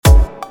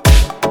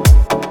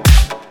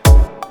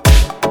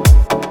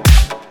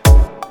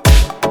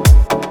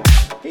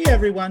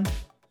everyone.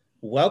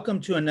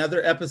 Welcome to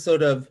another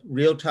episode of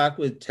Real Talk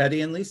with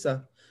Teddy and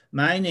Lisa.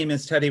 My name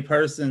is Teddy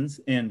Parsons,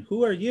 and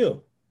who are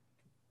you?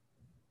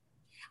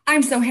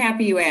 I'm so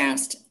happy you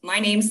asked. My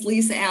name's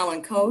Lisa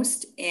Allen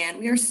Coast, and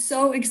we are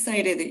so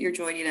excited that you're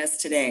joining us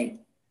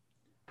today.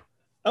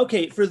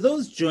 Okay, for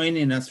those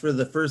joining us for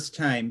the first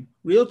time,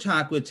 Real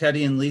Talk with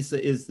Teddy and Lisa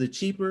is the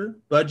cheaper,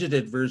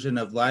 budgeted version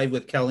of Live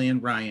with Kelly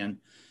and Brian.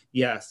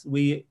 Yes,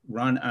 we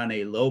run on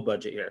a low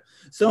budget here.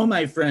 So,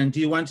 my friend, do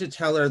you want to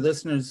tell our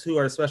listeners who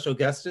our special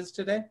guest is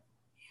today?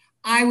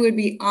 I would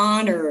be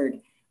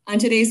honored. On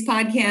today's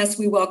podcast,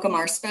 we welcome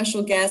our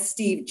special guest,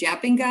 Steve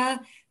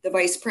Japinga, the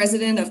Vice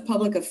President of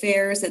Public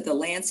Affairs at the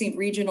Lansing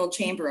Regional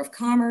Chamber of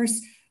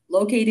Commerce,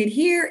 located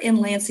here in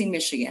Lansing,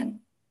 Michigan.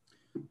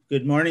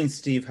 Good morning,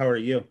 Steve. How are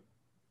you?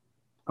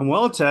 I'm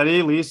well,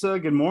 Teddy. Lisa,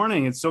 good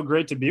morning. It's so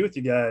great to be with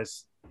you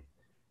guys.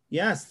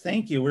 Yes,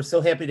 thank you. We're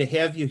so happy to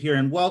have you here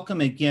and welcome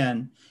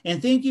again.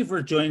 And thank you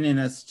for joining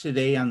us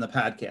today on the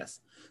podcast.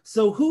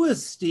 So who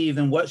is Steve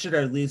and what should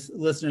our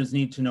listeners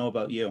need to know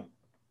about you?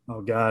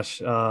 Oh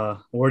gosh,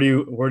 where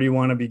do you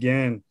want to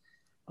begin?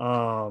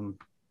 Who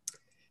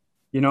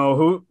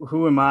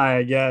am I?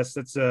 I guess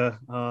it's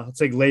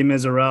like Les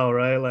Miserables,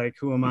 right? Like,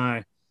 who am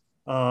I?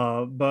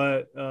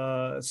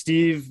 But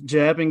Steve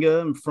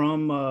Japinga, I'm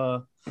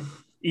from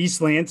East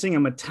Lansing.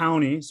 I'm a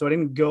townie, so I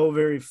didn't go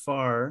very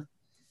far.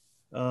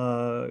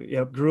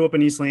 Grew up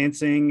in East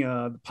Lansing,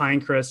 the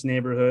Pinecrest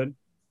neighborhood.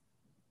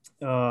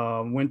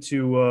 Went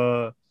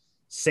to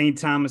St.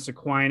 Thomas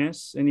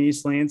Aquinas in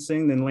East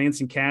Lansing, then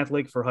Lansing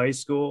Catholic for high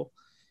school.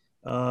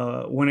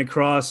 Went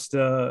across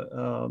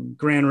the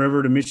Grand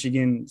River to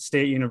Michigan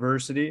State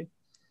University,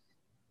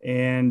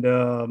 and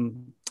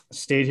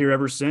stayed here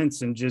ever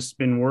since, and just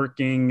been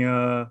working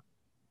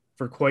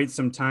for quite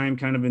some time,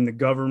 kind of in the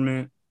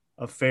government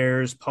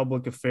affairs,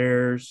 public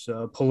affairs,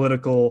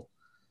 political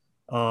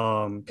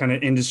kind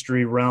of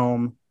industry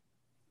realm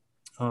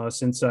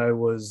since I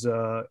was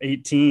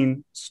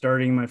 18,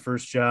 starting my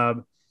first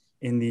job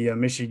in the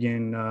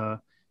Michigan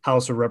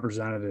House of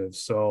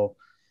Representatives. So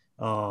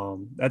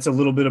that's a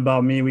little bit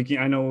about me.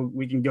 I know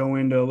we can go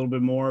into a little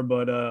bit more,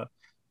 but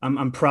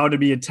I'm proud to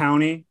be a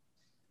townie.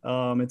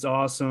 It's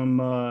awesome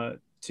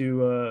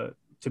to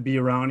be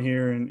around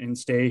here and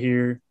stay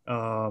here.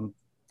 And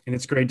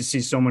it's great to see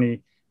so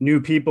many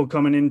new people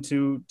coming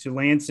into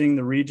Lansing,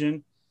 the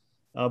region.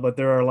 But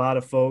there are a lot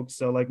of folks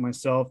like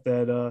myself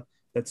that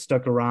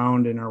stuck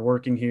around and are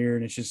working here.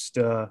 And it's just,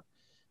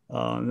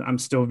 I'm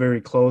still very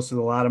close with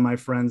a lot of my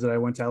friends that I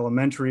went to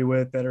elementary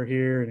with that are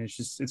here. And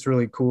it's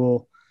really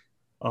cool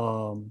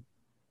to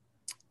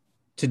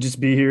just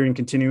be here and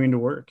continuing to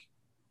work.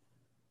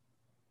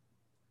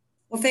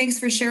 Well, thanks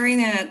for sharing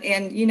that.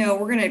 And,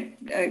 we're going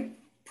to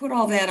put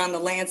all that on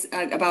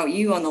the about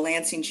you on the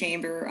Lansing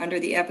Chamber under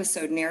the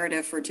episode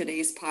narrative for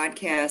today's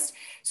podcast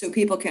so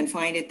people can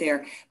find it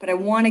there. But I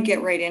want to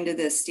get right into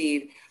this,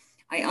 Steve.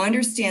 I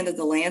understand that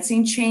the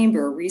Lansing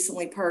Chamber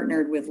recently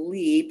partnered with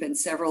LEAP and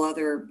several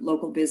other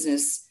local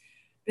businesses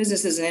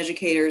and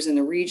educators in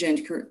the region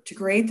to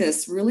create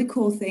this really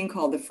cool thing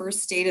called the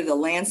First State of the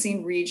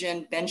Lansing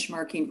Region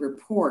Benchmarking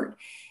Report.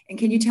 And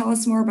can you tell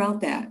us more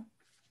about that?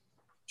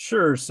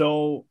 Sure.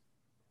 So,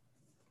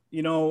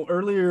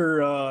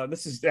 earlier,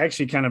 this is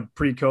actually kind of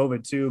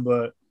pre-COVID too,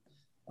 but,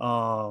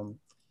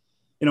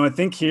 I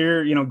think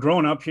here,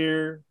 growing up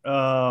here,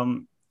 I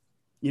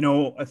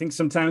think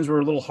sometimes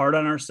we're a little hard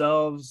on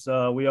ourselves.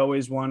 We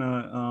always want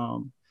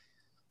to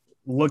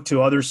look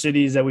to other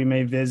cities that we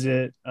may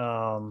visit.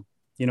 Going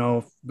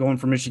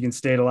from Michigan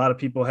State, a lot of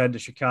people head to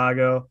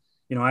Chicago.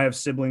 I have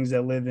siblings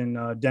that live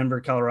in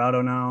Denver,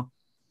 Colorado now.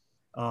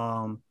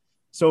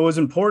 So it was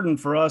important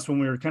for us when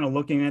we were kind of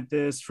looking at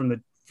this from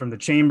the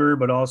chamber,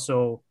 but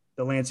also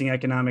the Lansing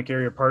Economic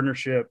Area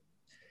Partnership.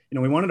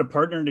 We wanted to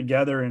partner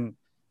together and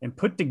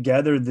put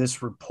together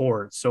this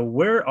report. So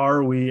where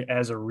are we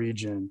as a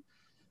region?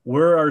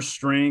 Where are our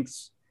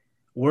strengths?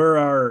 Where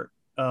are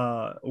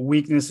our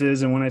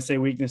weaknesses? And when I say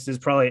weaknesses,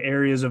 probably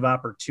areas of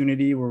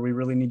opportunity where we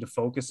really need to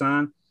focus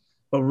on,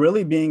 but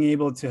really being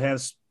able to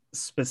have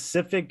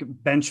specific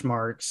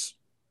benchmarks,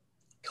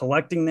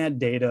 collecting that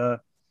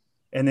data,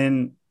 and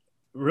then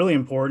really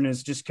important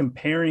is just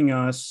comparing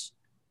us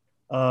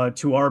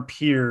to our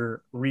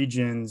peer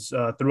regions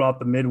throughout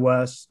the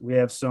Midwest. We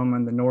have some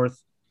in the North,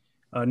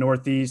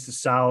 Northeast, the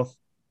South,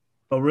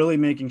 but really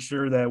making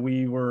sure that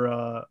we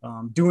were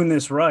doing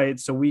this right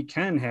so we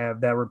can have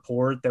that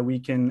report that we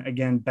can,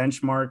 again,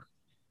 benchmark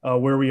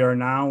where we are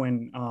now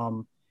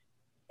and,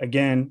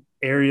 again,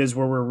 areas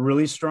where we're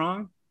really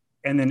strong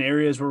and then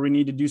areas where we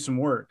need to do some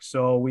work.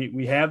 So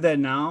we have that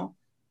now.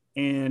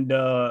 And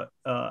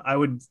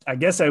I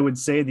guess I would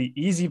say the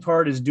easy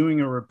part is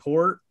doing a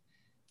report,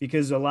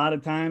 because a lot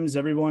of times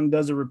everyone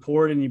does a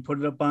report and you put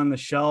it up on the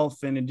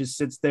shelf and it just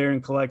sits there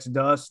and collects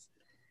dust.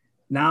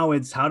 Now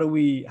it's how do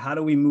we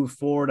move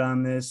forward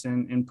on this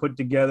and put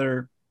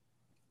together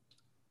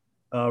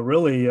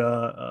really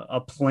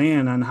a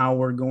plan on how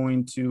we're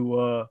going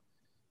to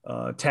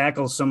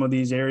tackle some of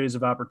these areas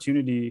of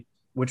opportunity,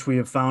 which we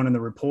have found in the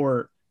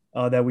report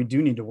that we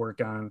do need to work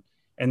on.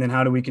 And then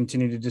how do we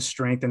continue to just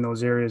strengthen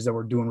those areas that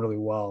we're doing really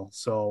well?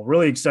 So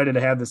really excited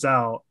to have this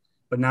out,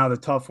 but now the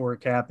tough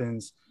work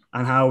happens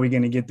on how are we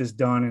going to get this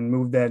done and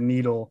move that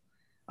needle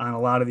on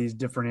a lot of these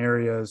different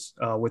areas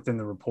within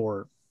the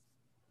report.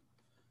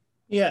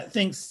 Yeah,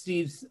 thanks,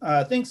 Steve.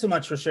 Thanks so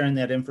much for sharing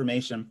that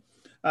information.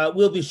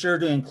 We'll be sure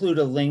to include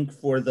a link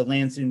for the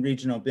Lansing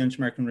Regional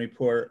Benchmarking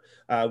Report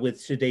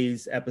with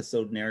today's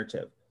episode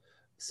narrative.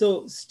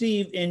 So,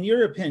 Steve, in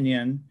your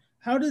opinion,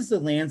 how does the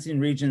Lansing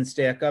region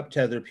stack up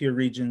to other peer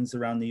regions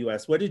around the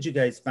U.S.? What did you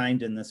guys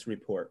find in this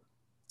report?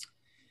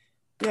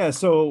 Yeah,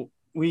 so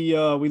we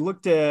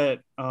looked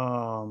at,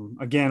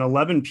 again,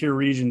 11 peer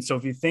regions. So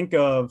if you think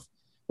of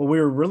what we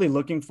were really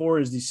looking for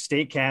is these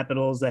state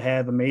capitals that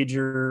have a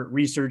major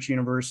research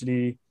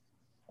university.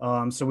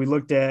 So we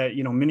looked at,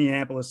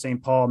 Minneapolis,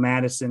 St. Paul,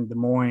 Madison, Des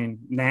Moines,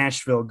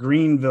 Nashville,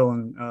 Greenville,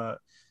 and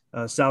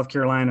South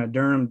Carolina,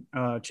 Durham,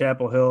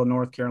 Chapel Hill,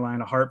 North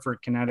Carolina,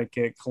 Hartford,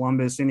 Connecticut,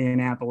 Columbus,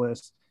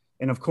 Indianapolis,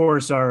 and of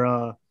course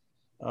our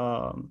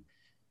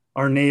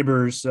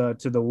neighbors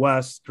to the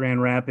west,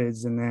 Grand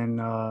Rapids, and then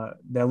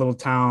that little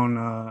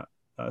town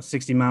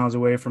 60 miles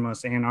away from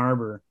us, Ann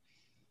Arbor.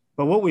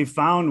 But what we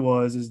found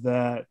is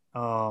that,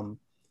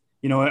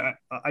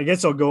 I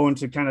guess I'll go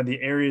into kind of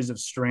the areas of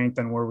strength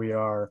and where we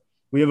are.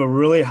 We have a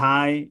really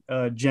high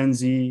Gen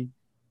Z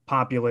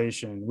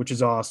population, which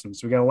is awesome.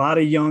 So we got a lot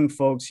of young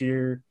folks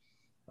here,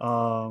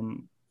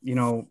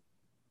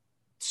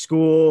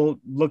 school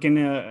looking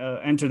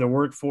to enter the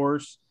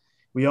workforce.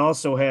 We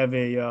also have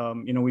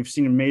we've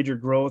seen a major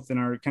growth in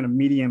our kind of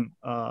medium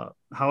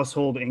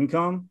household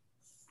income,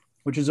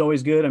 which is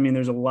always good. I mean,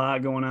 there's a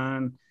lot going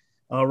on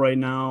right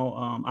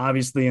now,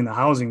 obviously in the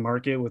housing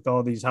market with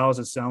all these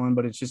houses selling,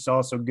 but it's just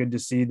also good to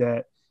see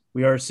that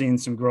we are seeing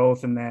some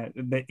growth in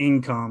the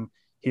income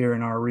here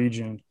in our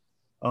region.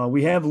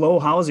 We have low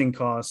housing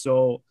costs.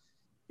 So,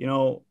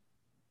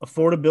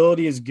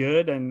 affordability is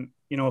good, and,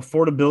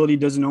 affordability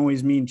doesn't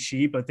always mean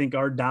cheap. I think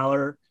our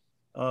dollar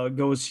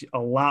goes a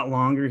lot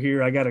longer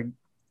here.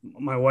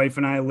 My wife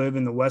and I live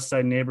in the West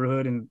Side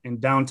neighborhood in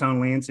downtown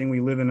Lansing.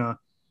 We live in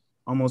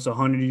almost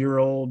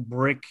 100-year-old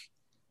brick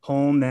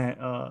home that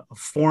a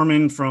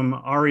foreman from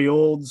Ari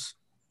Olds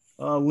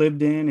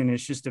lived in, and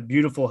it's just a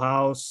beautiful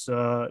house,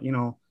 a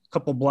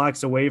couple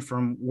blocks away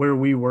from where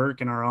we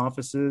work in our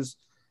offices.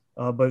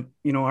 But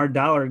our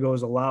dollar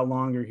goes a lot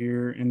longer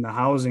here, and the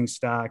housing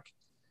stock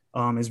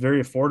is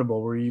very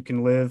affordable, where you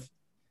can live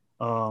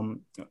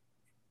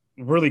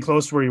really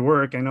close to where you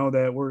work. I know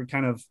that we're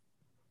kind of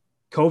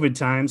COVID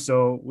time,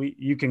 so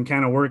you can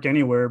kind of work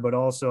anywhere, but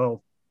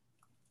also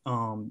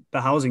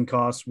the housing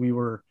costs,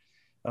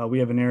 we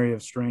have an area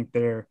of strength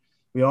there.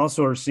 We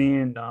also are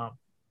seeing a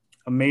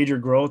major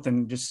growth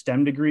in just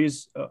STEM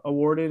degrees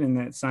awarded in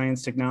that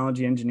science,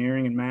 technology,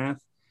 engineering, and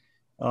math.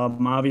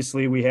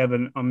 Obviously, we have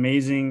an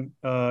amazing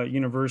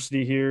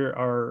university here.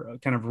 Our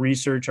kind of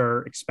research,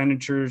 our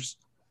expenditures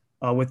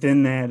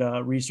within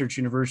that research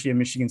university at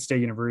Michigan State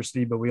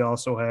University, but we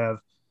also have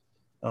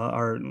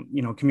our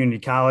community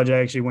college. I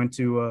actually went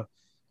to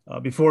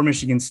before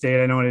Michigan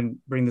State. I know I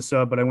didn't bring this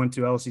up, but I went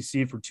to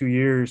LCC for 2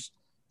 years,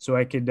 so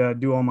I could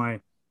do all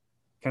my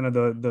kind of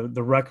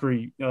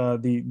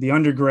the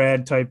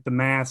undergrad type, the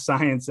math,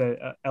 science at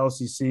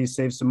LCC,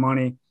 save some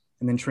money,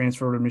 and then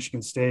transfer to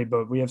Michigan State.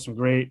 But we have some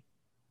great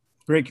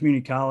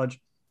community college,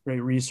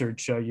 great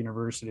research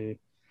university.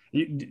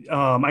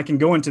 I can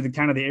go into the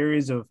kind of the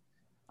areas of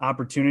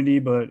opportunity,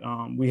 but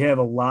we have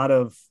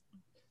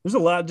there's a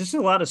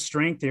lot of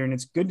strength here, and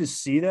it's good to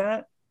see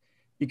that,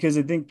 because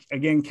I think,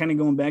 again, kind of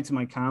going back to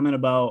my comment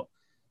about,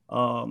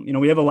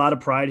 we have a lot of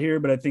pride here,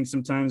 but I think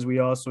sometimes we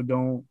also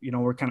don't,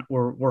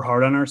 we're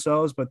hard on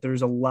ourselves, but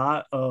there's a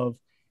lot of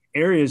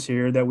areas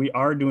here that we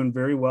are doing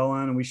very well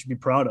on, and we should be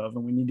proud of,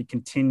 and we need to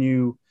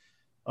continue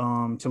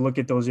to look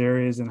at those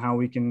areas and how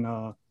we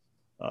can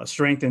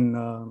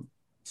strengthen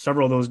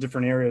several of those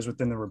different areas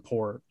within the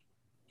report.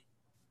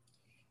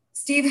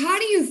 Steve, how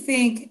do you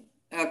think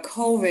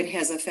COVID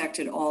has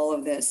affected all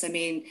of this? I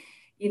mean,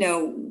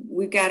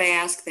 we've got to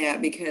ask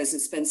that because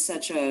it's been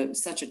such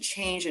a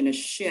change and a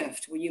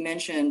shift. Well, you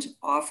mentioned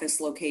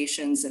office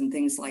locations and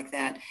things like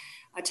that.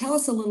 Tell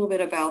us a little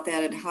bit about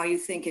that and how you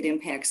think it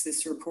impacts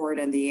this report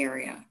and the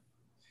area.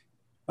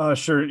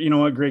 Sure. You know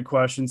what? Great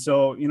question.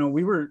 So,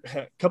 we were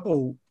a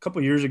couple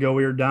years ago,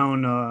 we were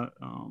down,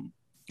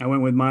 I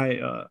went with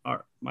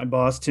my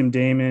boss, Tim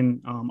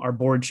Damon, our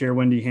board chair,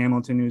 Wendy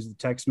Hamilton, who's the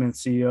TechSmith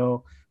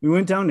CEO. We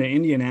went down to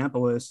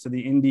Indianapolis to the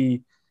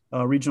Indy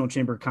Regional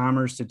Chamber of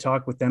Commerce to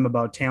talk with them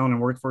about talent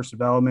and workforce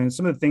development,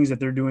 some of the things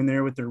that they're doing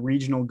there with their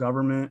regional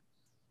government.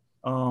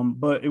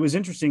 But it was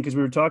interesting because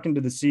we were talking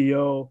to the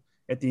CEO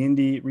at the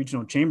Indy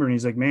Regional Chamber, and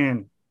he's like,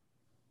 man,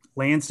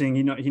 Lansing,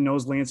 he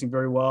knows Lansing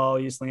very well.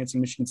 East Lansing,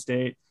 Michigan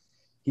State.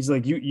 He's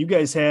like, you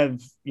guys have,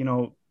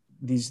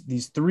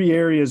 these three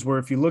areas where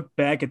if you look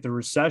back at the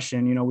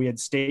recession, we had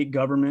state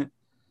government,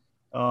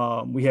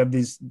 we have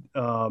these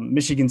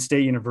Michigan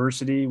State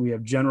University, we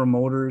have General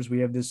Motors, we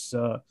have this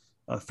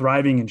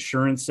thriving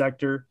insurance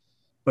sector.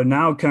 But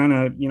now kind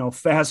of,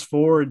 fast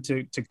forward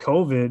to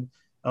COVID,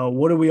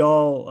 what are we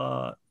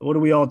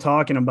all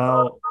talking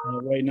about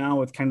right now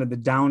with kind of the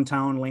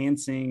downtown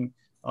Lansing,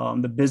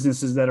 the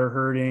businesses that are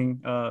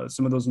hurting,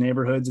 some of those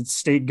neighborhoods? It's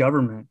state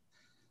government.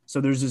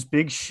 So there's this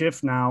big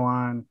shift now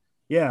on,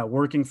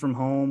 working from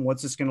home.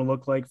 What's this going to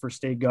look like for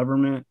state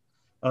government?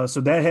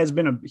 So that has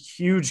been a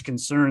huge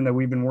concern that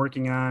we've been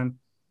working on,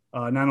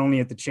 not only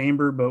at the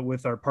chamber, but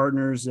with our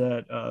partners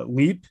at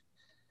LEAP,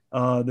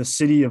 the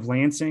city of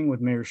Lansing with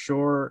Mayor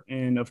Shore,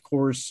 and of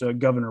course,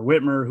 Governor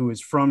Whitmer, who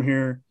is from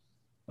here.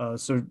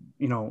 So,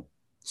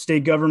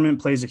 state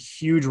government plays a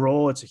huge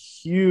role. It's a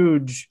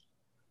huge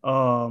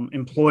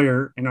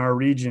employer in our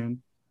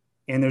region.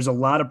 And there's a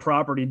lot of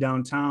property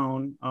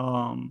downtown.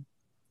 A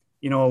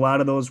lot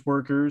of those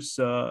workers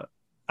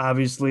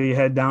obviously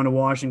head down to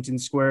Washington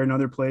Square and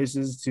other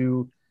places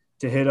to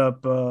hit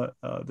up the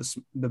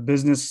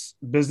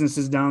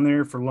businesses down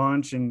there for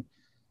lunch, and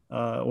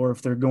or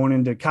if they're going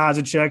into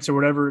Kozaczek's or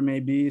whatever it may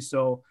be.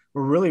 So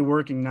we're really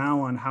working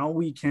now on how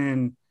we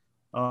can,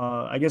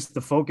 I guess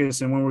the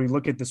focus, and when we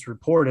look at this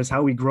report, is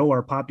how we grow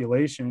our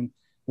population.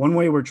 One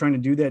way we're trying to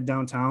do that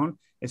downtown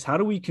is how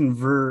do we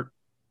convert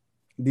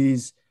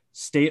these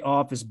state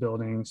office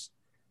buildings,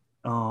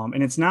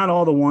 and it's not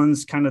all the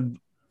ones kind of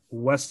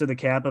west of the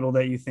Capitol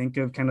that you think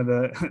of. Kind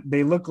of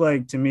they look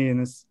like, to me, and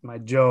this is my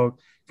joke,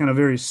 kind of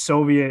very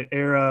Soviet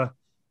era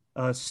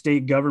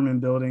state government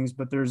buildings.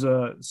 But there's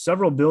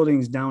several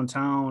buildings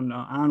downtown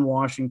on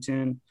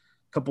Washington,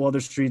 a couple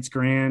other streets,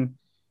 Grand,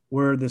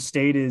 where the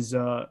state is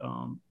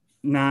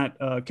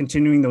not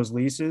continuing those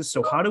leases.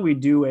 So how do we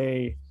do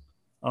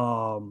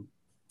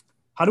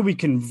how do we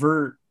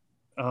convert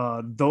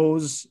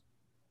those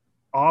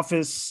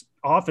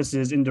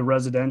offices into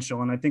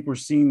residential? And I think we're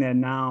seeing that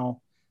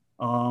now.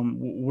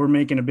 We're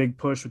making a big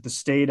push with the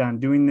state on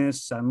doing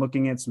this. I'm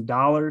looking at some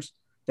dollars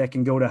that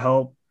can go to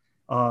help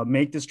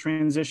make this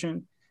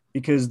transition,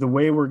 because the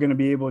way we're going to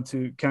be able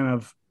to kind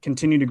of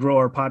continue to grow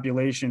our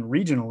population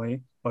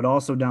regionally, but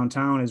also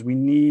downtown, is we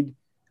need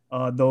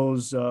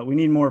we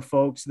need more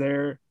folks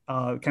there,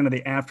 kind of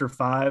the after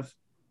 5,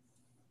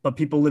 but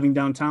people living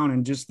downtown.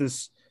 And just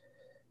this,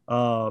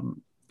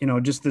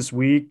 just this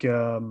week,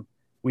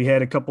 we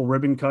had a couple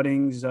ribbon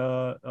cuttings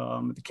at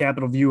the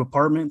Capitol View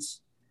Apartments,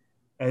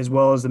 as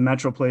well as the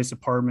Metroplex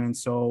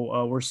Apartments.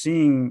 So we're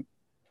seeing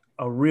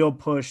a real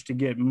push to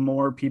get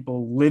more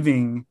people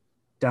living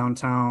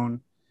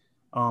downtown.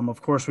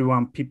 Of course, we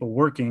want people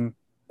working,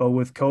 but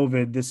with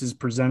COVID, this has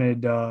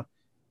presented, a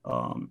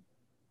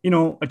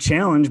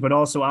challenge, but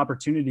also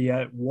opportunity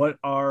at what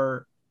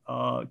our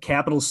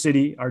capital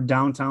city, our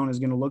downtown, is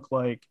going to look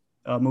like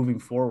moving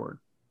forward.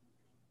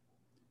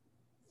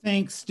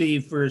 Thanks,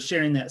 Steve, for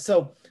sharing that.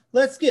 So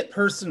let's get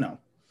personal.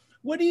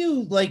 What do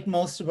you like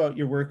most about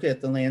your work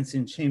at the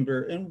Lansing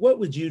Chamber, and what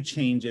would you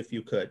change if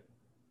you could?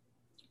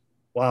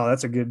 Wow,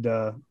 that's a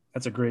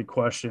great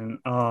question.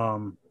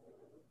 What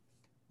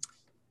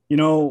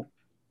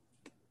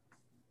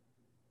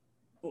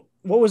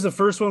was the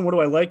first one? What do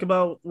I like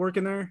about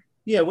working there?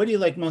 Yeah, what do you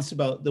like most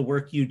about the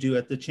work you do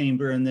at the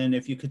chamber? And then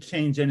if you could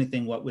change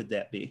anything, what would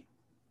that be?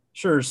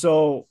 Sure.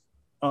 So,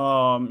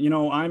 I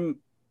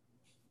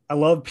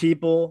love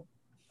people.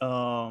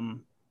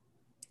 I'm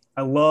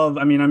a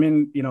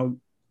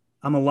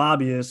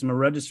lobbyist. I'm a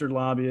registered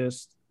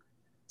lobbyist.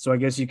 So I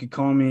guess you could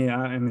call me,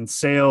 I'm in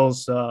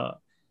sales.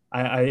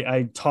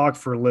 I talk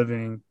for a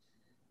living.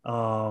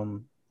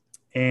 And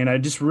I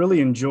just really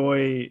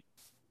enjoy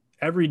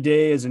every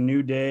day is a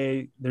new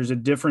day. There's a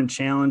different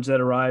challenge that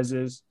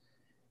arises.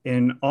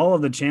 And all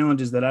of the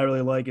challenges that I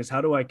really like is,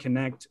 how do I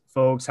connect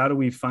folks? How do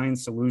we find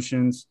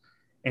solutions?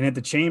 And at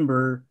the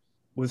chamber,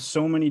 with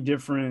so many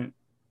different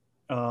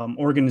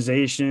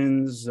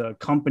organizations,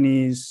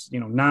 companies,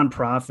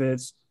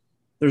 nonprofits,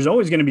 there's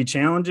always going to be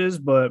challenges,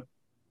 but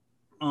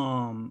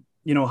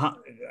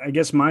I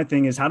guess my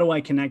thing is, how do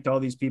I connect all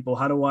these people?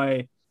 How do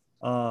I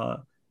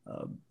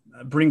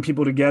bring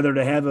people together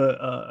to have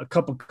a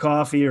cup of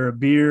coffee or a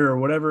beer or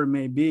whatever it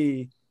may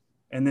be?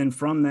 And then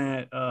from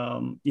that,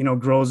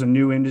 grows a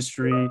new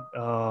industry.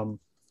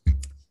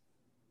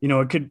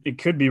 It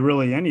could be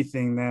really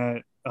anything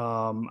that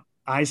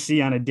I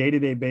see on a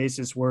day-to-day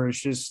basis, where it's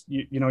just,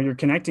 you're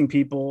connecting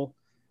people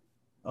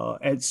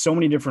at so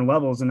many different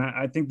levels. And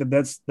I think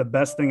that's the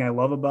best thing I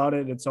love about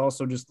it. It's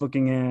also just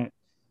looking at,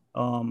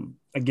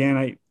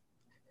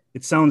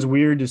 it sounds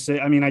weird to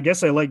say, I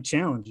guess I like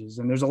challenges,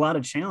 and there's a lot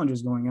of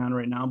challenges going on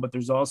right now, but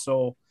there's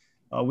also,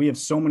 we have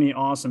so many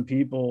awesome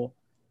people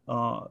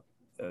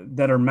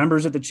that are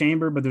members at the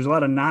chamber, but there's a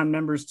lot of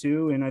non-members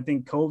too. And I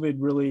think COVID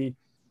really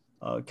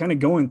kind of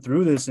going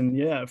through this,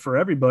 and for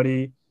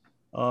everybody,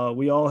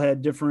 we all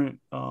had different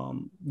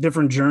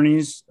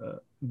journeys,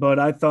 but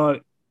I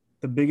thought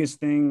the biggest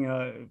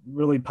thing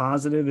really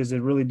positive is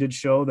it really did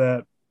show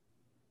that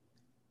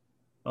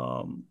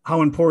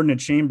how important a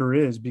chamber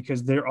is,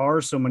 because there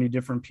are so many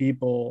different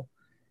people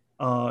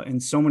in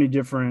so many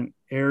different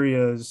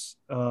areas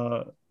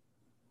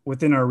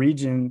within our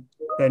region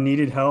that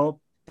needed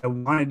help, that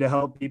wanted to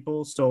help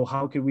people. So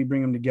how could we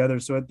bring them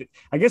together? So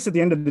I guess at the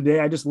end of the day,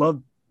 I just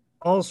love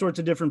all sorts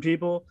of different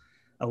people.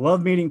 I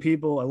love meeting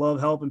people. I love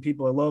helping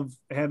people. I love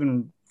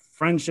having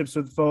friendships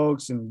with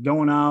folks and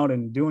going out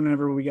and doing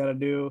whatever we got to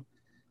do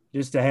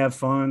just to have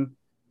fun.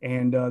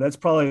 And that's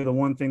probably the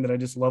one thing that I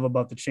just love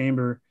about the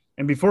chamber.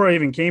 And before I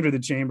even came to the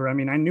chamber, I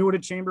mean, I knew what a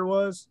chamber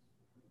was,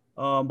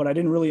 but I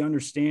didn't really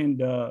understand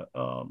the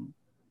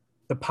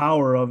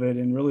power of it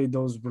and really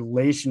those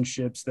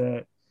relationships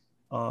that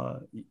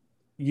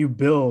you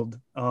build,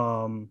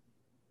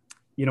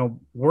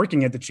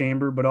 working at the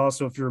chamber, but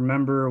also if you're a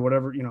member or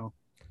whatever, you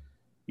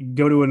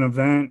go to an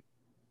event,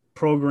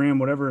 program,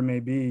 whatever it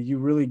may be, you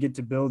really get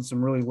to build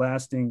some really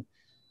lasting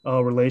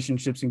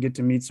relationships and get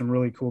to meet some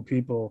really cool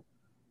people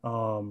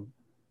throughout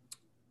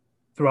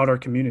our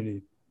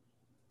community.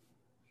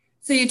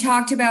 So you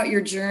talked about your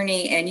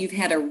journey and you've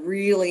had a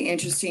really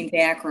interesting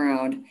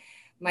background.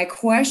 My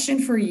question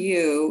for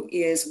you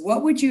is,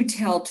 what would you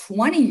tell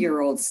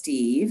 20-year-old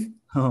Steve?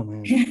 Oh,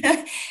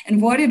 man.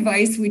 And what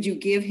advice would you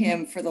give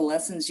him for the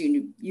lessons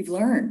you've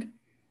learned?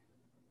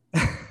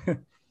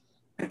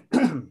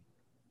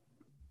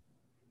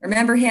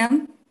 Remember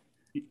him?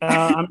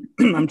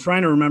 I'm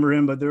trying to remember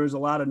him, but there was a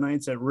lot of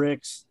nights at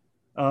Rick's.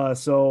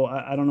 So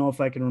I don't know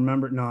if I can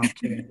remember. No, I'm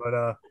kidding.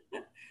 But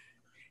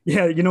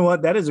yeah, you know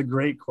what? That is a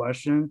great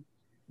question.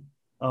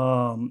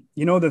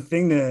 The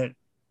thing that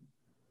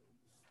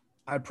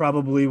I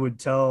probably would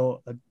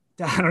tell,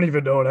 I don't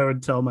even know what I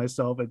would tell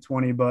myself at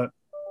 20, but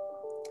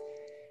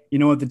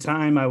at the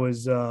time I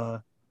was,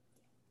 and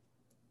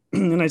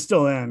I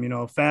still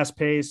am, fast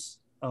pace.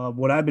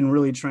 What I've been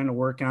really trying to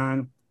work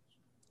on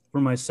for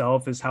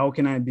myself is how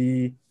can I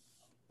be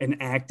an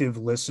active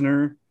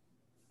listener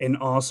and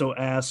also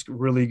ask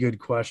really good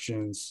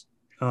questions.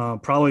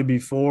 Probably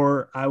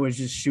before I was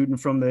just shooting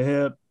from the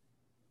hip,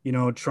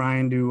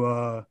 trying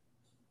to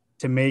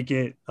make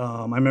it.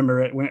 I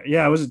remember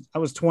I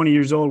was 20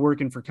 years old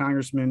working for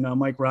Congressman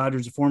Mike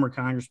Rogers, a former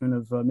congressman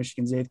of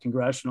Michigan's 8th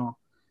Congressional.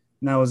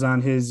 And I was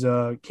on his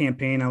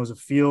campaign. I was a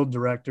field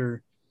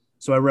director.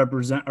 So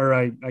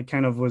I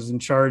kind of was in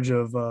charge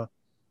of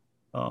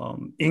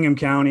Ingham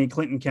County,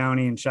 Clinton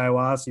County, and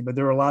Shiawassee. But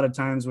there were a lot of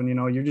times when,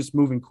 you're just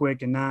moving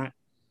quick and not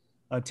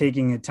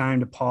taking a time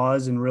to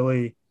pause and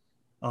really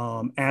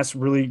ask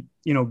really,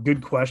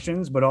 good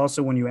questions. But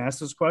also when you ask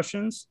those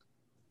questions,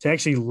 to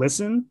actually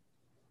listen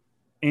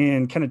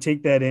and kind of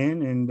take that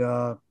in and,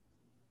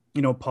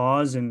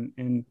 pause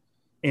and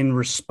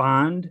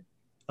respond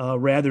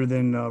rather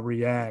than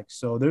react.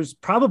 So there's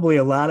probably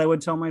a lot I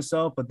would tell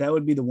myself, but that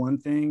would be the one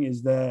thing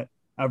is that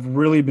I've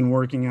really been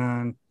working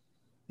on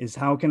is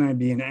how can I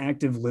be an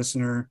active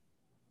listener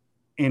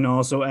and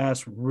also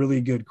ask really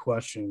good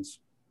questions.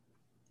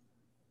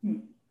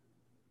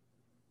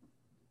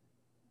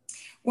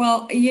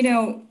 Well,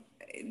 the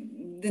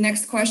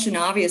next question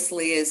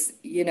obviously is,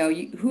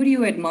 who do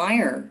you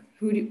admire?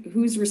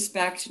 Whose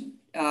respect,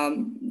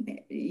 do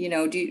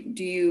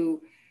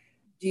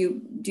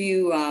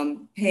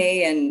you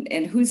pay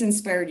and who's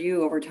inspired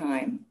you over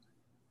time?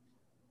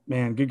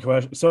 Man, good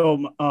question.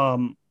 So,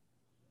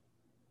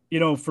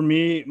 for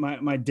me,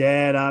 my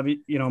dad,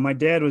 my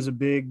dad was a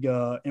big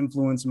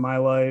influence in my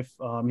life.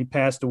 He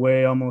passed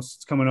away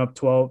almost coming up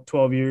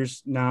 12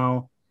 years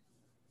now.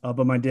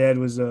 But my dad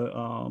was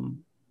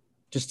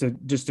just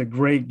a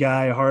great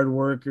guy, a hard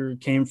worker,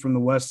 came from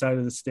the west side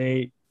of the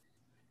state.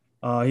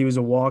 He was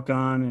a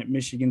walk-on at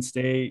Michigan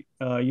State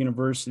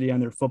University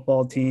on their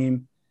football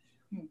team.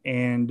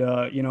 And,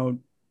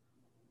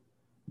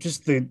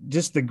 just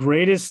the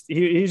greatest,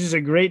 he's just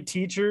a great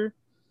teacher.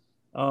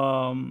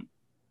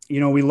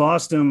 We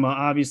lost him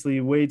obviously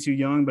way too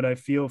young, but I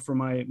feel for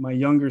my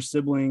younger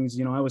siblings,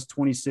 I was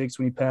 26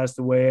 when he passed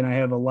away and I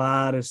have a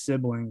lot of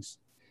siblings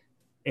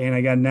and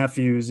I got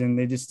nephews and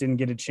they just didn't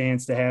get a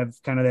chance to have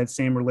kind of that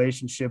same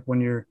relationship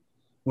when you're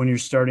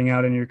starting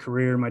out in your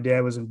career. My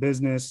dad was in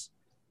business.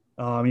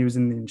 He was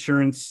in the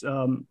insurance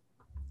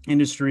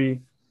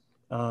industry.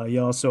 He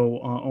also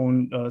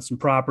owned some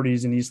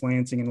properties in East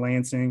Lansing and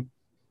Lansing.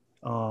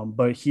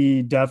 But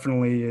he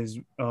definitely is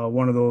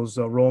one of those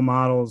role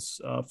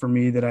models for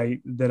me that I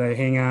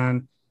hang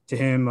on to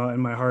him in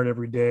my heart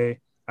every day.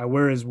 I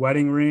wear his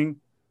wedding ring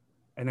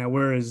and I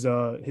wear his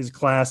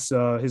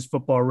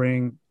football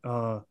ring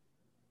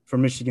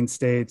from Michigan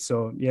State.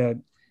 So yeah,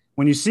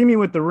 when you see me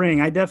with the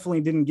ring, I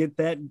definitely didn't get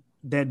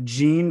that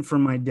gene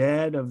from my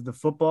dad of the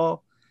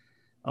football.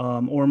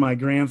 Or my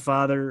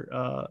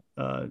grandfather,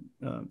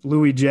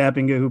 Louis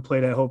Jappinga, who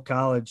played at Hope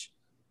College,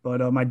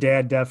 but my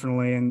dad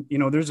definitely. And,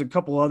 there's a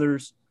couple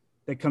others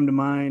that come to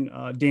mind.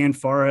 Dan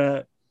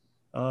Farhat,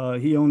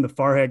 he owned the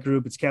Farhat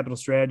Group. It's Capital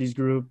Strategies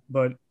Group,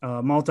 but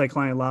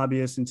multi-client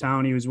lobbyist in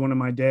town. He was one of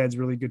my dad's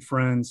really good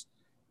friends.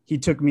 He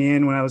took me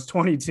in when I was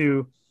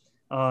 22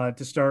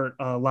 to start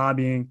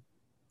lobbying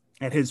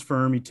at his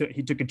firm. He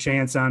took a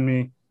chance on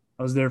me.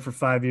 I was there for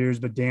 5 years,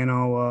 but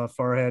Dano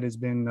Farhat has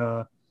been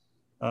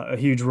a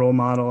huge role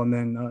model. And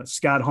then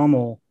Scott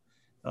Hummel,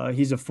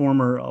 he's a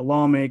former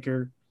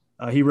lawmaker.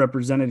 He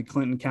represented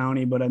Clinton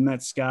County, but I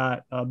met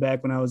Scott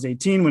back when I was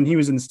 18 when he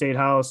was in the state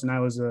house and I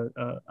was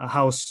a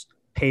house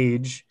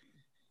page.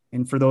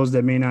 And for those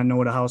that may not know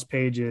what a house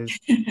page is,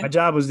 my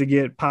job was to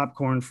get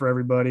popcorn for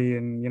everybody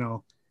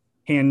and,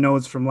 hand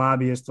notes from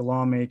lobbyists to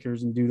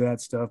lawmakers and do that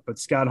stuff. But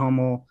Scott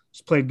Hummel,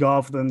 just played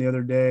golf with him the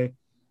other day,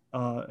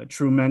 a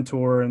true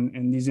mentor.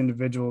 And these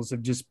individuals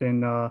have just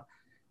been,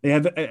 they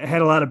have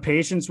had a lot of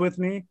patience with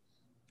me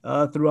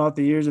throughout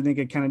the years. I think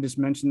I kind of just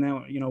mentioned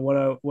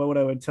that, what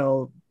I would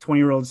tell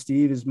 20-year-old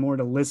Steve is more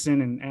to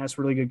listen and ask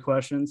really good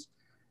questions.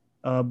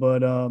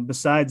 But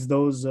besides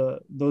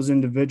those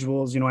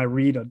individuals, I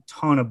read a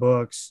ton of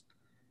books,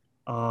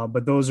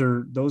 but those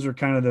are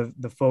kind of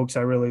the folks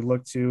I really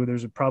look to.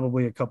 There's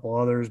probably a couple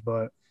others,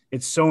 but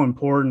it's so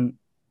important.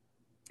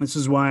 This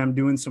is why I'm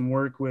doing some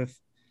work with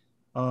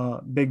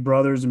big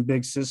brothers and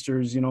big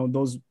sisters,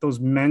 those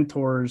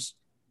mentors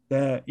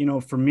that,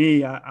 for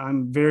me,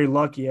 I'm very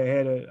lucky. I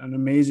had an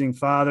amazing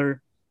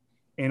father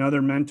and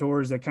other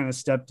mentors that kind of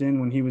stepped in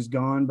when he was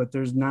gone, but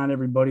there's not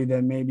everybody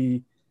that may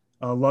be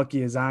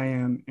lucky as I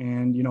am.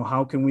 And,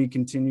 how can we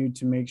continue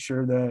to make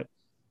sure that,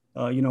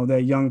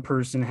 that young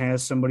person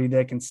has somebody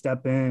that can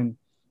step in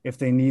if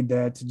they need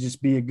that, to just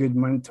be a good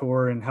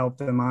mentor and help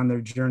them on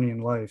their journey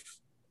in life.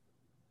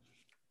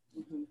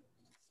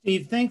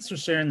 Steve, thanks for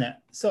sharing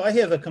that. So I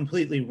have a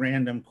completely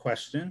random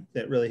question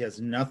that really has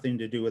nothing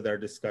to do with our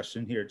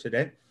discussion here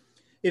today.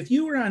 If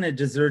you were on a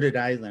deserted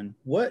island,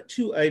 what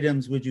 2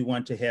 items would you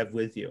want to have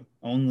with you?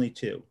 Only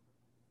 2.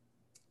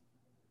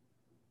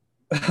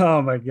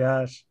 Oh my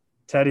gosh,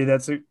 Teddy,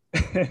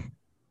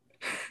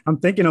 I'm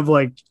thinking of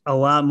like a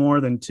lot more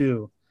than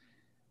 2.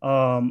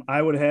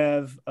 I would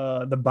have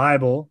the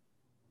Bible.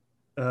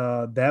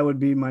 That would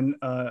be my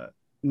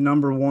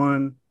number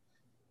 1.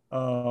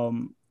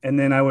 And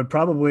then I would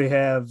probably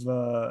have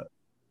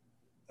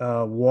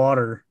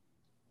water.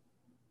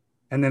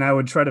 And then I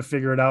would try to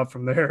figure it out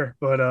from there.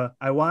 But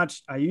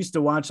I used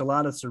to watch a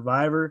lot of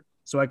Survivor,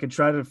 so I could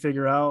try to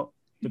figure out,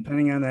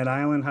 depending on that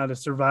island, how to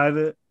survive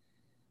it.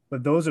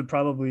 But those would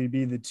probably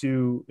be the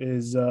 2,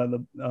 is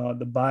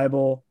the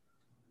Bible,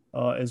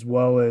 as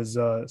well as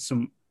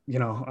some,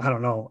 I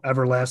don't know,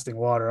 everlasting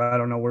water. I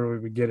don't know where we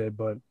would get it,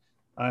 but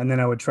and then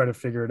I would try to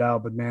figure it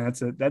out. But man,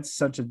 it's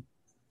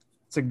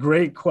a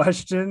great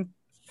question.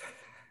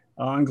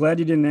 I'm glad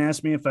you didn't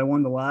ask me if I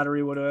won the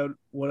lottery what I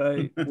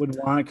would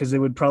want, because it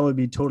would probably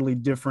be totally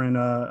different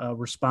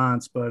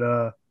response.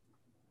 But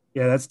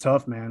yeah, that's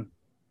tough, man.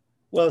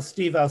 Well,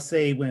 Steve, I'll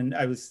say, when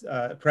I was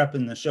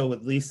prepping the show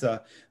with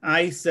Lisa,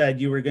 I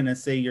said you were going to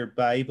say your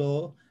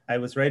Bible. I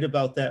was right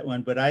about that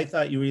one, but I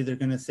thought you were either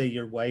going to say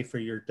your wife or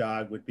your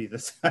dog would be the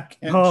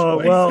second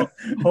choice. Well,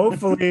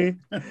 hopefully.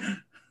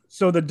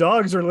 So the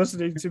dogs are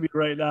listening to me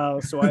right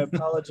now, so I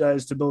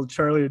apologize to both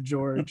Charlie and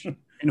George.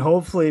 And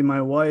hopefully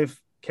my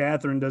wife,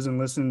 Catherine, doesn't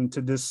listen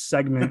to this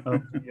segment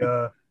of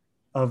the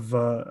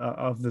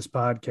of this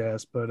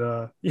podcast.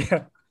 But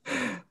yeah.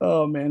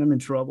 Oh man, I'm in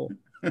trouble.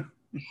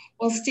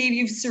 Well, Steve,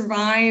 you've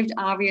survived,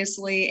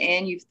 obviously,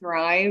 and you've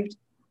thrived,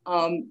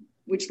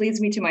 which leads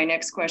me to my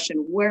next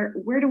question. Where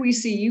do we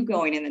see you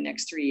going in the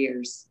next 3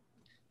 years?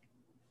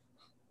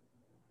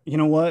 You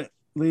know what,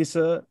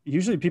 Lisa?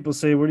 Usually people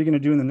say, what are you going to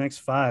do in the next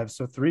 5?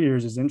 So 3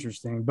 years is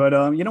interesting. But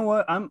you know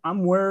what?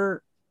 I'm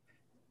where –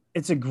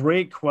 it's a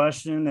great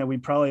question that we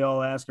probably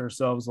all ask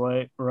ourselves,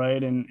 like,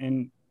 right?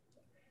 And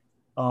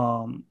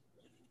I'm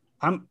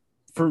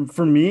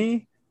for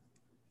me,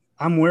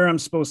 I'm where I'm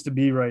supposed to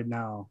be right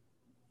now.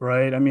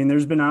 Right. I mean,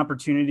 there's been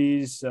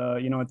opportunities,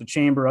 at the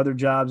chamber, other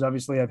jobs.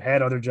 Obviously, I've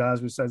had other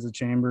jobs besides the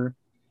chamber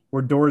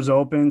where doors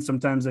open.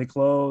 Sometimes they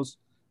close.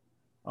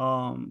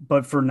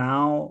 But for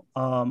now,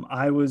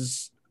 I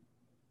was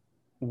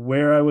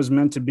where I was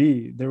meant to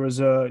be. There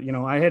was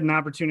I had an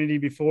opportunity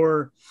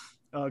before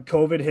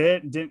COVID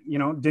hit,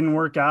 didn't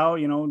work out,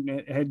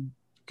 had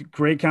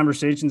great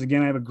conversations.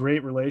 Again, I have a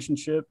great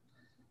relationship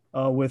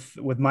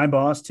with my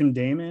boss, Tim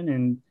Damon.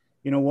 And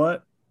you know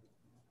what?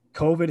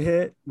 COVID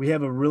hit. We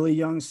have a really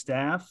young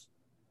staff.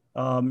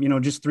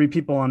 Just 3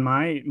 people on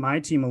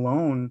my team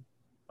alone.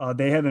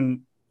 They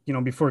haven't,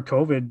 before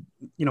COVID,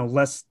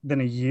 less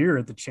than a year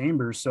at the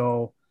chamber.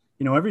 So,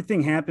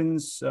 everything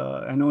happens.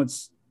 I know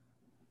it's,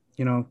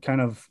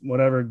 kind of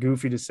whatever,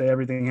 goofy to say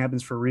everything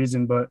happens for a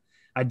reason, but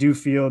I do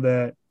feel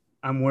that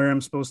I'm where I'm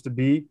supposed to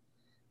be.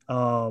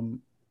 The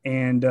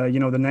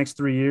next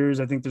 3 years,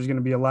 I think there's going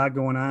to be a lot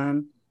going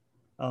on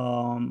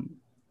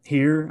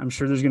here. I'm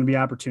sure there's going to be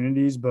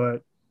opportunities,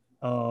 but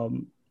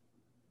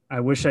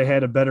I wish I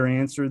had a better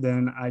answer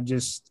than I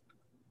just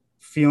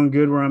feeling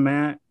good where I'm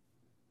at.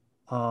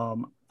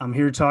 I'm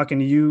here talking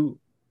to you,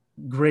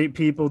 great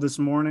people, this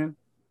morning,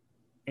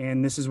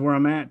 and this is where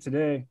I'm at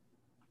today.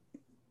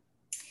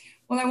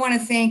 Well, I want to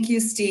thank you,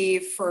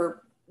 Steve,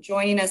 for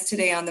joining us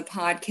today on the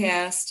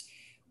podcast.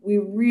 We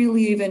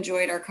really have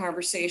enjoyed our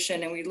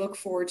conversation, and we look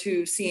forward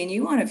to seeing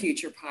you on a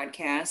future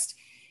podcast.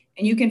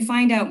 And you can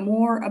find out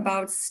more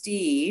about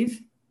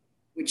Steve,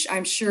 which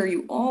I'm sure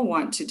you all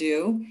want to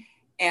do,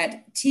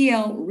 at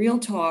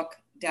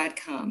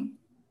tlrealtalk.com.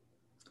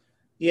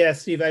 Yeah,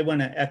 Steve, I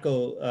want to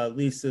echo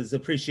Lisa's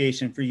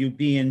appreciation for you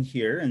being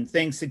here. And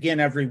thanks again,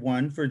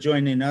 everyone, for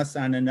joining us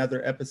on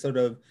another episode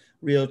of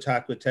Real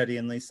Talk with Teddy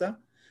and Lisa.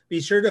 Be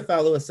sure to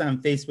follow us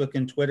on Facebook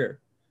and Twitter.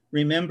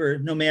 Remember,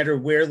 no matter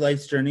where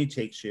life's journey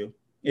takes you,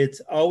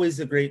 it's always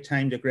a great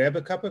time to grab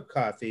a cup of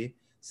coffee,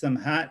 some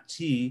hot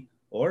tea,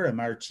 or a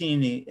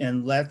martini,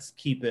 and let's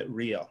keep it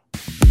real.